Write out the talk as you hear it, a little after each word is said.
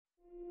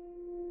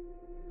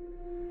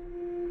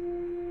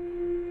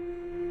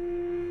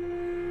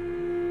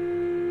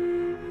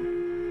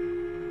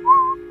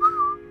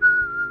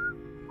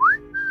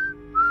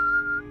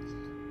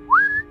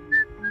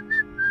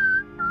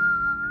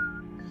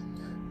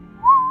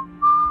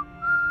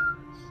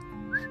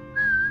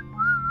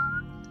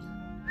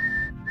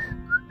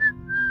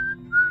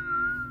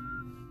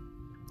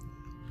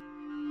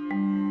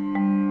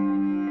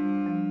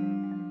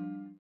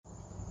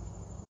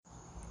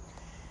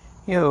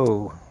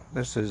Yo,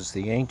 this is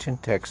the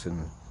Ancient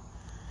Texan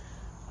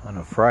on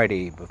a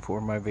Friday before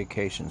my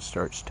vacation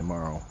starts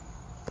tomorrow.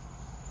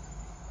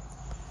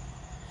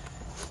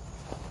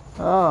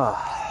 I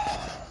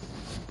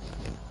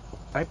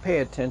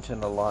pay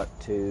attention a lot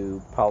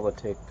to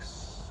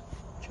politics.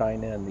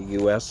 China and the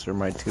U.S. are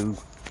my two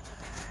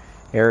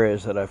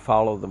areas that I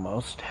follow the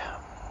most.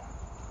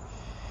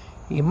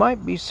 You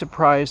might be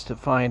surprised to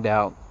find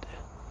out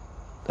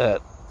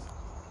that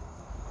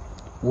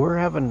we're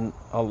having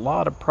a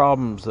lot of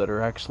problems that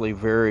are actually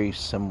very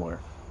similar.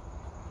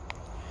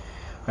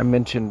 I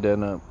mentioned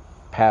in a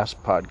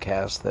past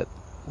podcast that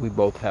we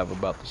both have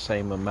about the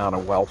same amount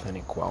of wealth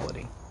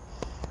inequality,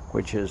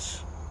 which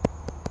is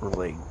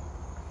really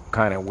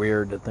kind of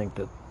weird to think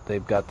that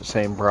they've got the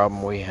same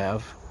problem we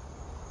have.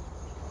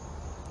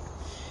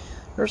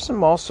 There's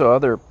some also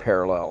other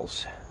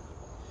parallels.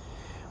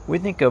 We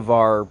think of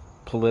our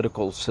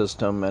political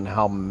system and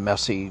how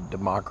messy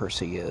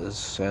democracy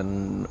is,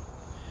 and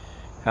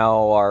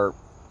how our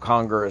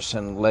Congress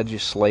and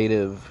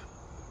legislative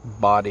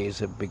bodies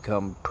have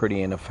become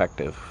pretty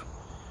ineffective.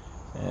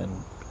 And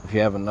if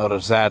you haven't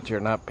noticed that, you're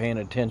not paying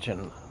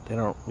attention. They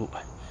don't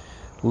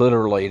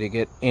literally, to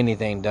get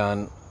anything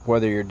done,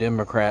 whether you're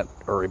Democrat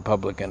or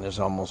Republican, is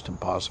almost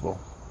impossible.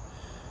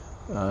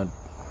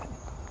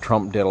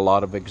 Trump did a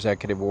lot of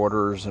executive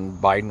orders,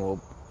 and Biden will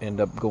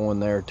end up going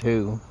there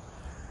too,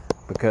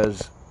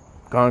 because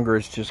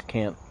Congress just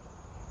can't,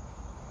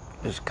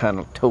 is kind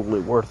of totally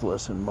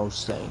worthless in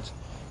most things.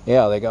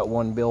 Yeah, they got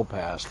one bill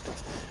passed.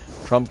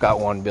 Trump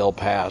got one bill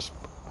passed.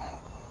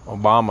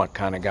 Obama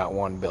kind of got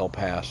one bill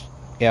passed.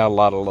 Yeah, a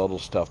lot of little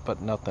stuff,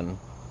 but nothing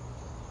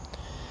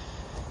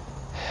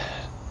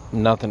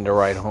to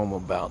write home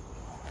about.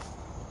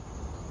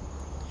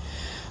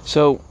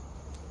 So,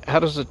 how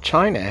does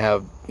China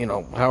have,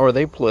 how are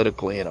they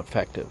politically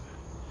ineffective?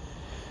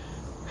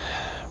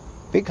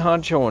 Big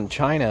Honcho in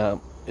China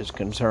is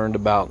concerned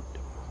about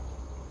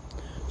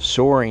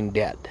soaring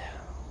debt.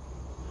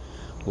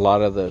 A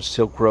lot of the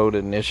Silk Road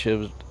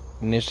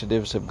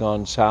initiatives have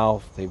gone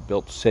south. They've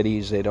built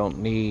cities they don't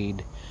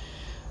need.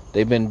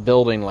 They've been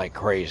building like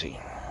crazy.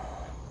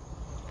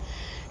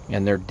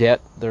 And their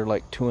debt, they're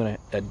like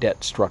a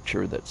debt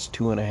structure that's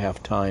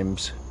 2.5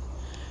 times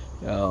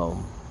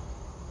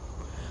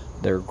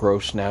their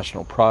gross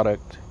national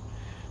product.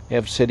 They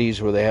have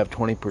cities where they have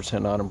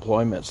 20%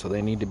 unemployment, so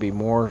they need to be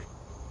more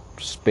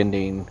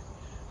spending,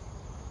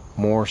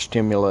 more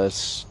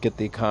stimulus, get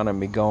the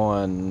economy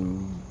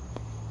going,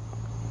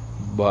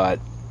 but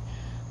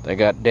they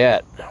got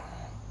debt.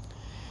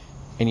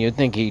 And you'd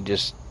think he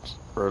just,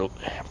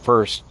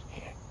 first,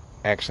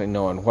 actually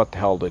knowing what the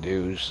hell to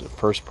do is the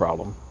first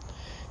problem.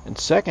 And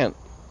second,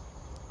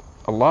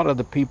 a lot of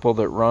the people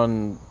that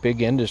run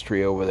big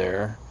industry over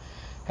there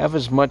have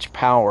as much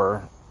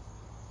power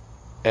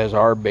as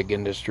our big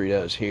industry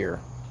does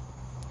here.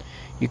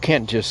 You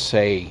can't just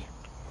say,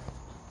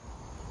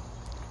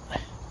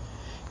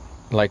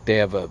 like they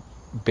have a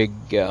big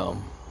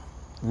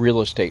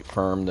real estate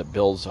firm that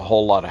builds a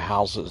whole lot of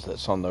houses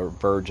that's on the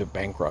verge of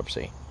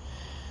bankruptcy.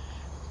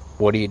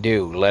 What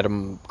do? Let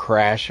them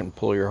crash and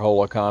pull your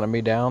whole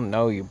economy down?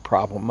 No, you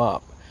prop them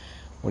up.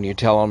 When you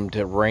tell them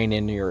to rein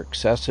in your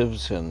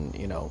excessives and,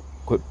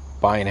 quit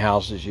buying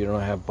houses you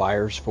don't have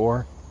buyers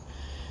for,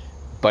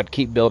 but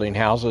keep building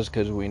houses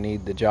because we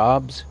need the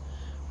jobs,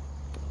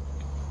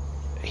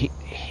 he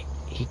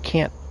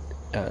can't.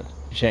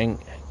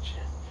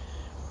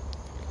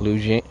 Liu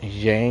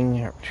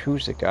Zhang,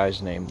 who's the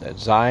guy's name? That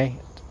Zi,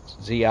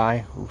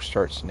 who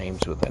starts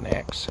names with an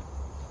X.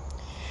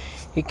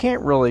 He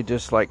can't really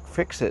just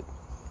fix it,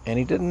 and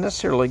he didn't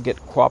necessarily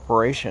get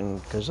cooperation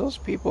because those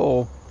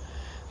people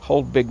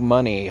hold big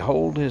money,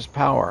 hold his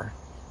power.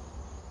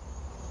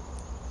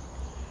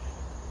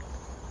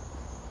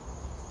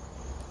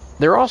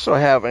 They're also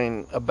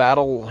having a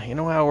battle. You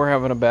know how we're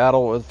having a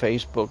battle with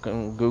Facebook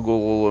and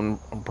Google and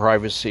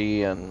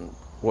privacy and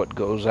what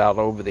goes out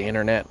over the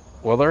internet?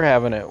 Well, they're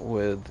having it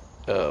with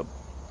a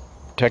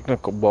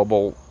technical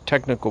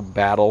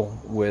battle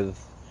with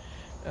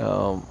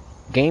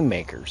game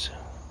makers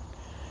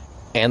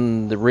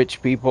and the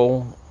rich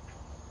people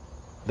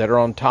that are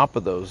on top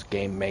of those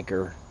game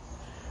maker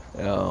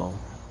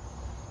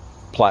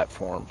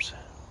platforms.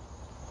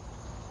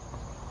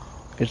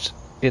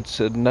 It's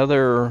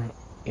another,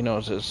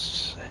 it's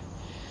this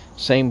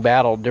same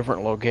battle,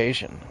 different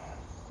location.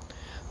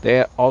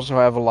 They also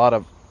have a lot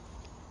of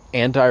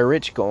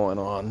anti-rich going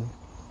on,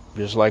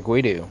 just like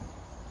we do.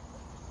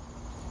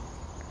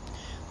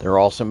 They're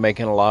also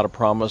making a lot of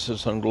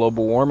promises on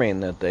global warming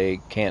that they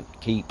can't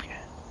keep,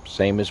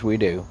 same as we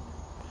do.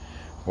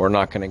 We're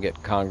not going to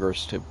get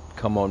Congress to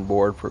come on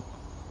board for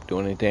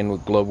doing anything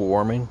with global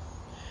warming.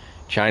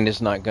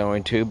 China's not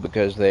going to,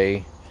 because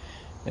they,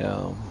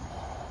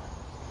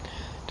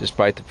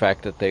 despite the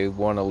fact that they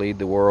want to lead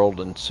the world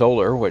in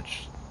solar,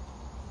 which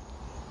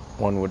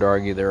one would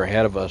argue they're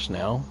ahead of us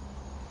now,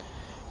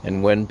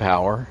 and wind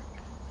power,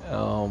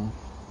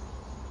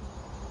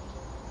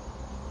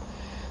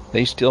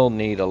 they still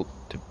need to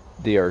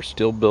they are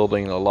still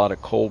building a lot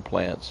of coal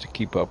plants to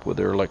keep up with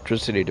their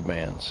electricity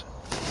demands.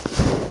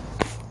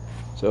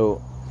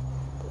 So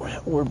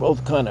we're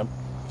both kind of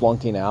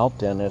flunking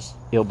out, and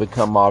it'll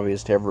become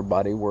obvious to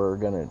everybody we're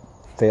going to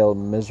fail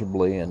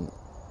miserably in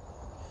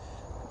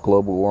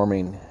global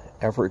warming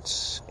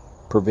efforts,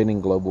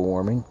 preventing global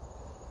warming.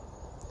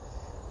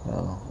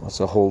 That's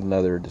a whole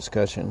nother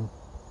discussion.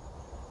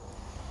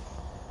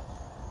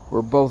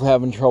 We're both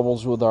having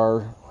troubles with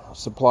our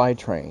supply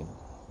chain,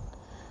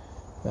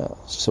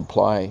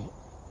 supply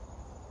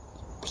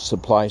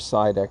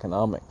side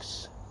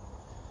economics.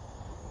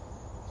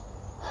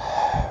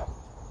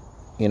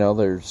 You know,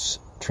 there's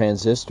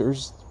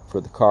transistors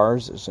for the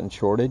cars is in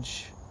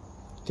shortage.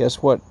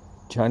 Guess what?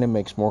 China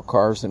makes more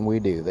cars than we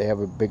do. They have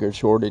a bigger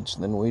shortage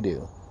than we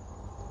do.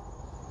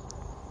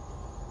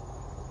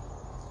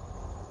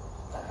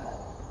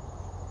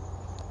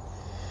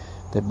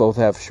 They both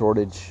have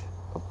shortage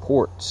of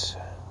ports.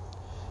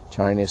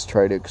 China's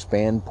tried to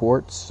expand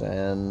ports,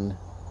 and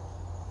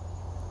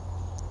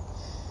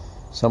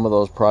some of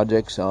those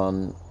projects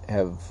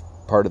have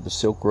part of the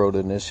Silk Road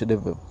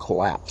Initiative have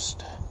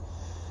collapsed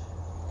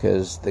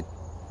because the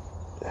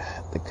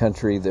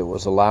country that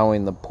was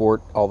allowing the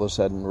port all of a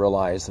sudden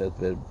realized that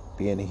they'd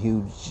be in a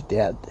huge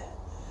debt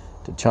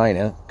to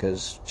China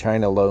because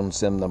China loans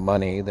them the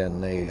money,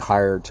 then they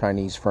hire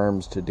Chinese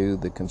firms to do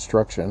the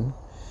construction,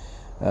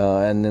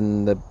 and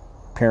then the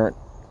parent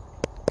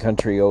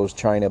country owes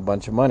China a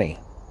bunch of money.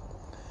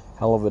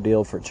 Hell of a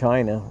deal for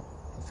China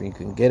if you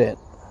can get it.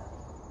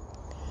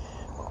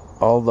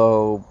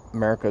 Although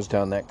America's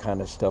done that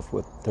kind of stuff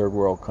with third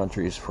world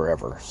countries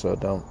forever, so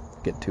don't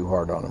get too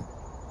hard on them.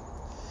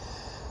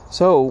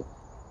 So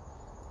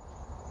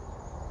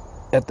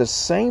at the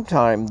same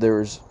time,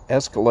 there's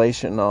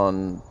escalation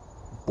on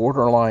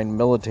borderline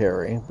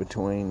military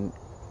between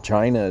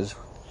China's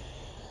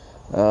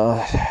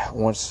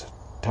wants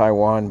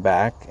Taiwan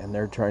back, and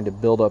they're trying to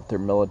build up their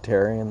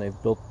military, and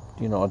they've built,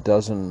 a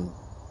dozen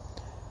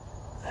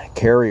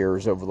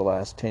carriers over the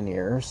last 10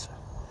 years.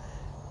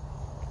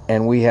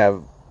 And we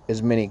have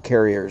as many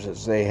carriers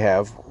as they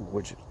have,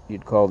 which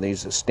you'd call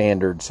these a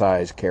standard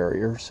size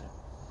carriers.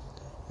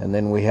 And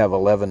then we have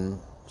 11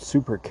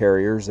 super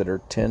carriers that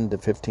are 10 to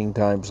 15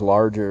 times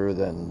larger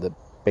than the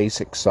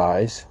basic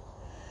size.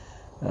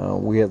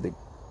 We have the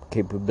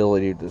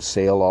capability to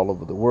sail all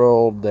over the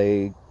world.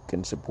 They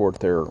can support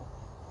their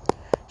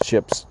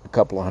ships a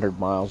couple of 100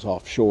 miles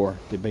offshore.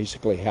 They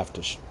basically have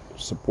to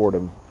support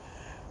them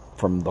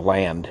from the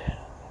land.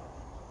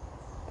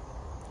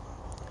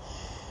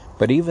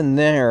 But even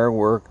there,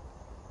 we're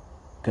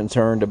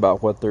concerned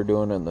about what they're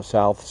doing in the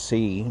South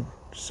Sea,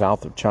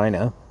 south of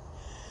China.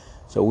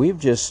 So we've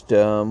just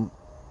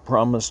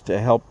promised to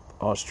help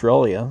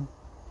Australia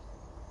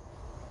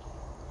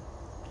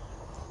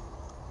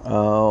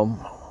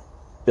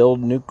build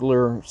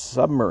nuclear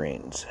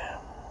submarines.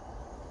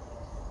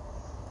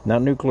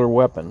 Not nuclear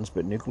weapons,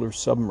 but nuclear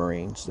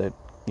submarines that,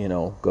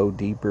 go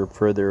deeper,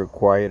 further,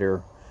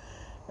 quieter,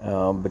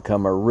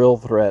 become a real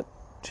threat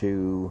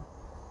to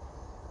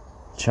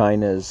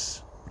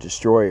China's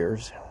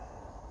destroyers.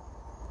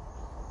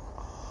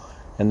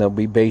 And they'll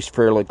be based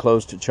fairly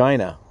close to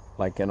China,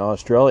 like in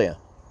Australia.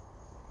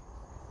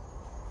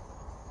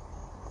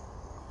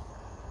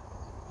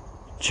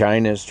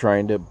 China's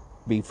trying to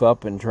beef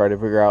up and try to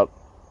figure out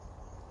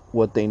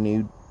what they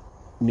need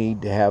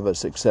to have a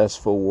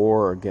successful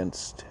war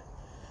against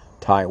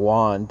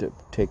Taiwan to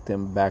take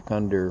them back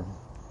under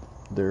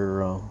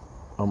their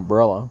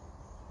umbrella.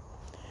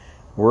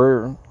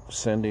 We're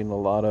sending a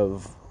lot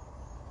of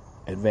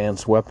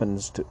advanced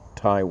weapons to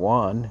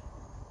Taiwan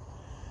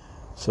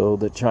so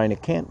that China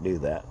can't do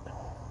that.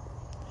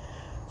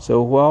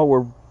 So while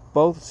we're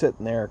both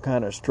sitting there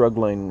kind of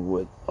struggling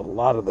with a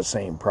lot of the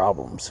same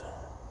problems,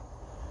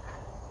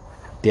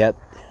 debt,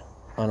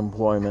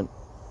 unemployment,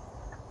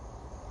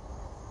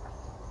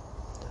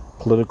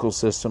 political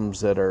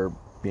systems that are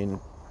being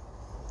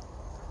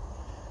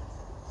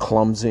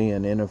clumsy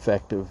and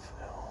ineffective,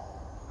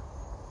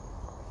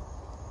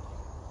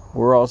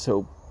 we're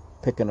also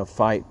picking a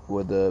fight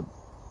with the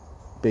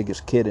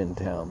biggest kid in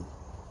town,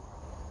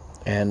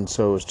 and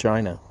so is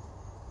China.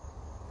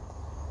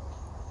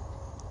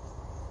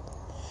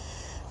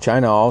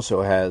 China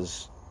also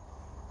has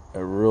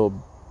a real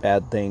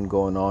bad thing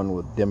going on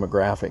with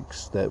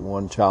demographics, that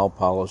one-child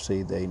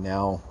policy. They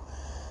now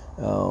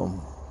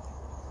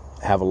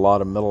have a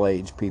lot of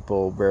middle-aged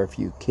people, very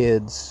few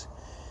kids.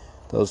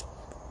 Those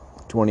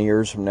 20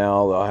 years from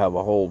now, they'll have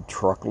a whole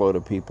truckload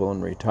of people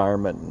in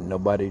retirement and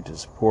nobody to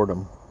support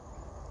them.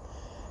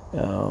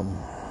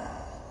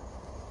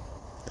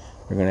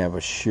 They're going to have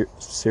a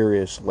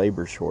serious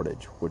labor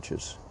shortage, which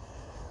is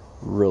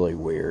really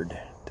weird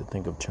to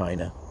think of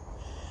China.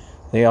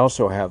 They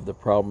also have the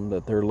problem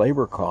that their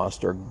labor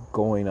costs are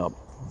going up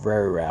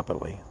very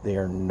rapidly. They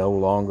are no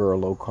longer a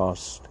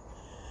low-cost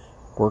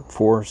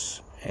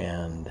workforce,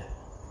 and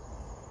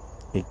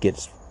it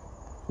gets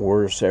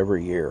worse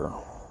every year.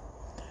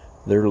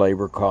 Their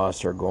labor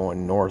costs are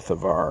going north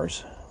of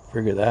ours.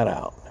 Figure that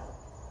out.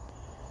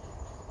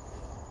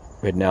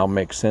 it now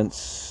makes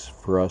sense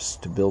for us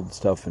to build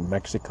stuff in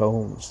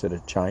Mexico instead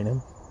of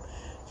China.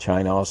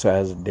 China also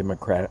has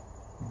demographics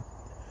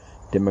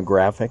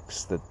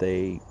that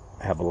they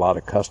have a lot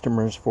of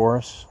customers for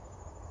us.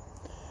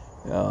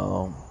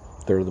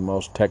 They're the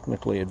most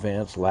technically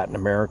advanced Latin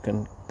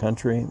American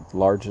country,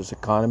 largest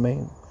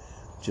economy,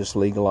 just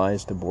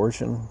legalized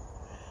abortion.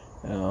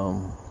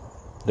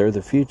 They're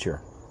the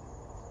future.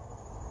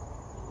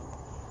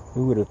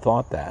 Who would have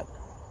thought that?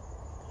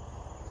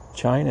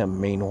 China,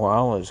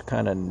 meanwhile, is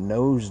kind of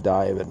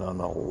nosediving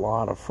on a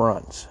lot of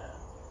fronts.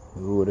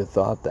 Who would have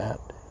thought that?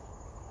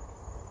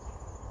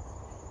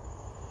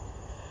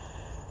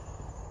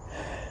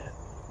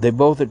 They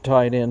both are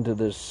tied into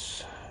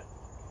this.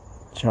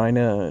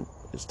 China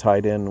is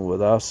tied in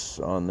with us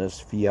on this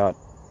fiat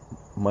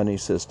money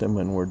system,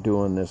 and we're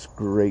doing this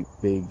great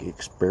big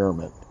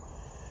experiment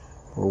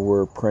where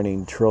we're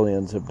printing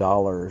trillions of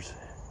dollars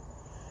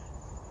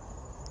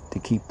to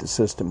keep the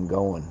system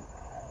going,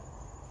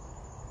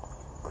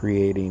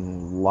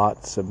 creating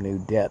lots of new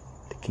debt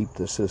to keep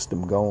the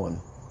system going,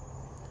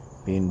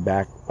 being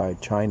backed by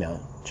China.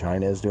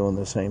 China is doing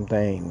the same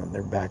thing, and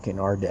they're backing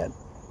our debt.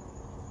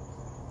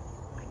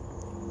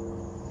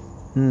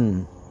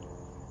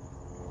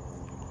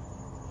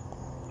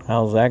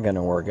 How's that going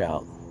to work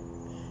out?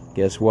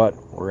 Guess what?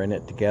 We're in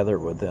it together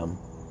with them.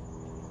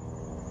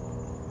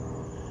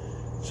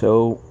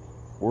 So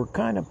we're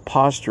kind of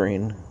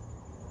posturing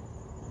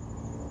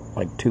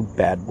like two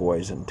bad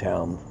boys in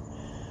town,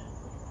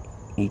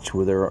 each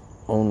with their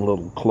own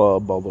little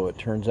club, although it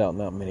turns out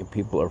not many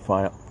people are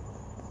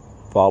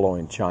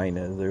following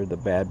China. They're the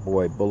bad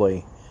boy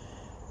bully.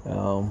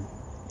 And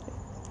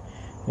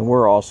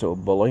we're also a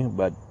bully,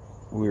 but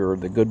we're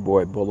the good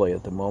boy bully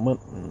at the moment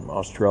in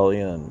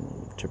Australia and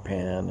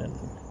Japan and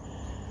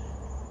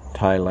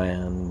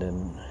Thailand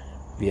and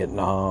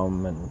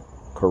Vietnam and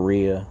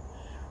Korea,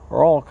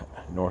 are all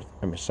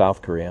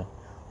South Korea,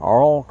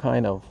 are all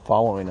kind of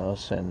following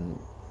us and,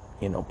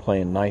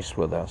 playing nice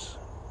with us.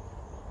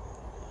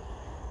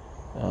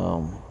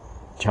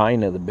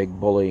 China, the big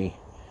bully,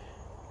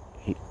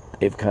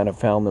 they've kind of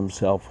found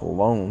themselves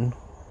alone,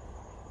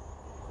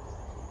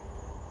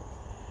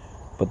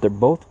 but they're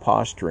both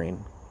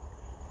posturing,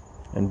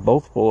 and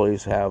both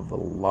bullies have a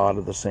lot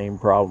of the same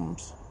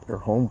problems. Their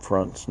home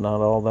front's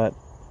not all that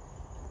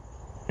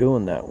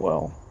doing that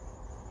well.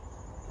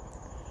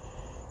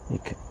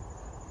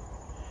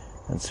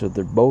 And so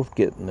they're both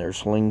getting their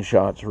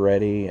slingshots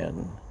ready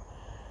and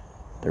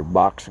their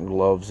boxing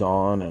gloves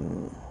on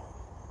and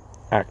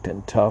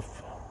acting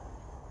tough,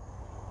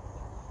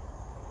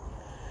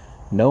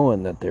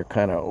 knowing that they're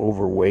kind of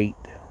overweight,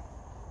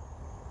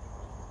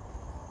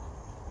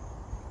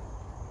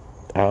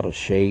 out of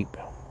shape,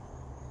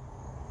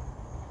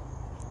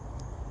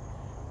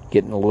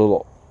 getting a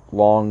little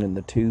long in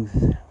the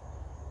tooth,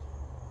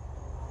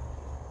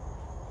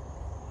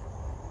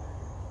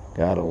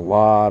 got a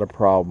lot of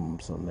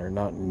problems, and they're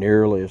not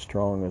nearly as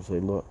strong as they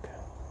look.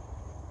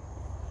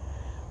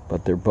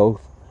 But they're both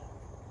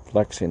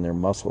flexing their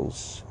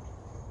muscles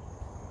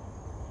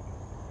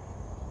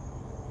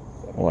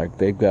like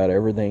they've got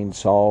everything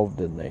solved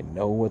and they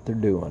know what they're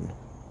doing.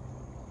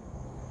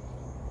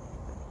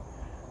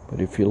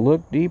 But if you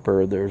look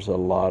deeper, there's a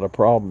lot of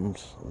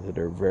problems that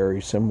are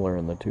very similar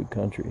in the two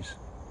countries.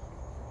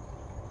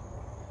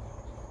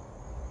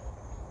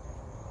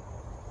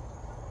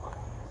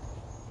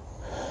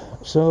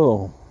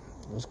 So,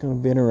 it's going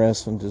to be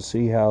interesting to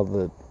see how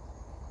the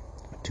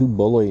two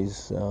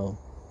bullies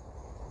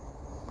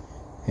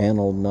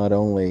handle not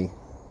only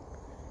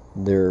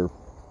the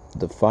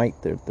fight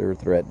that they're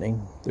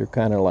threatening. They're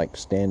kind of like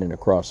standing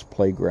across the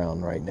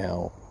playground right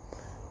now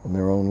in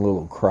their own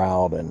little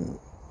crowd and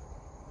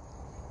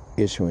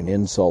issuing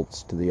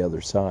insults to the other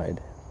side.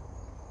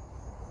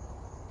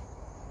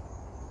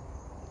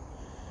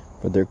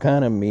 But they're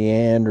kind of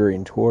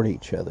meandering toward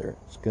each other.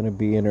 It's going to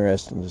be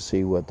interesting to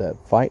see what that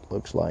fight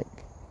looks like.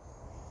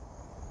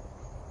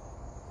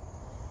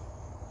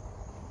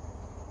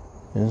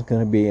 And it's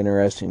going to be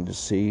interesting to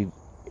see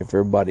if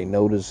everybody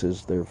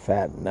notices they're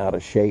fat and out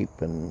of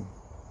shape and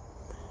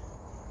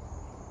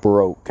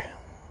broke.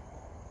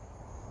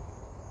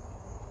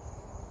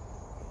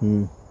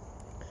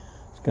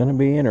 It's going to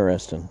be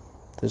interesting.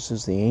 This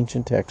is the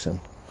Ancient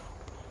Texan.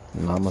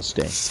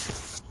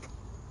 Namaste.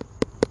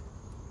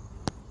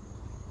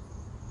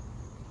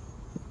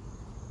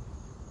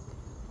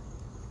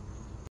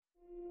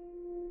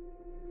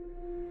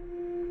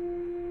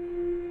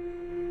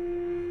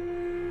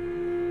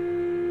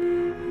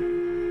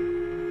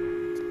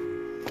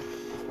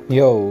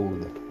 Yo,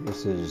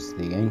 this is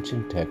the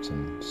Ancient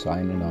Texan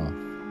signing off.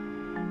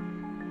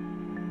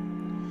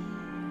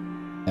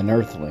 An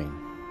earthling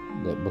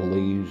that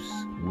believes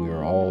we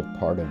are all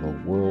part of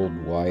a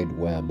worldwide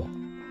web.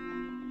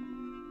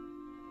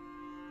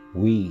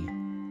 We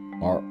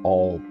are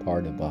all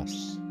part of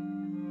us.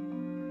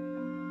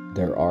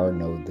 There are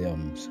no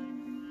thems.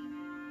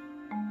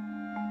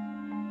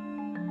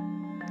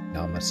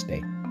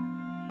 Namaste.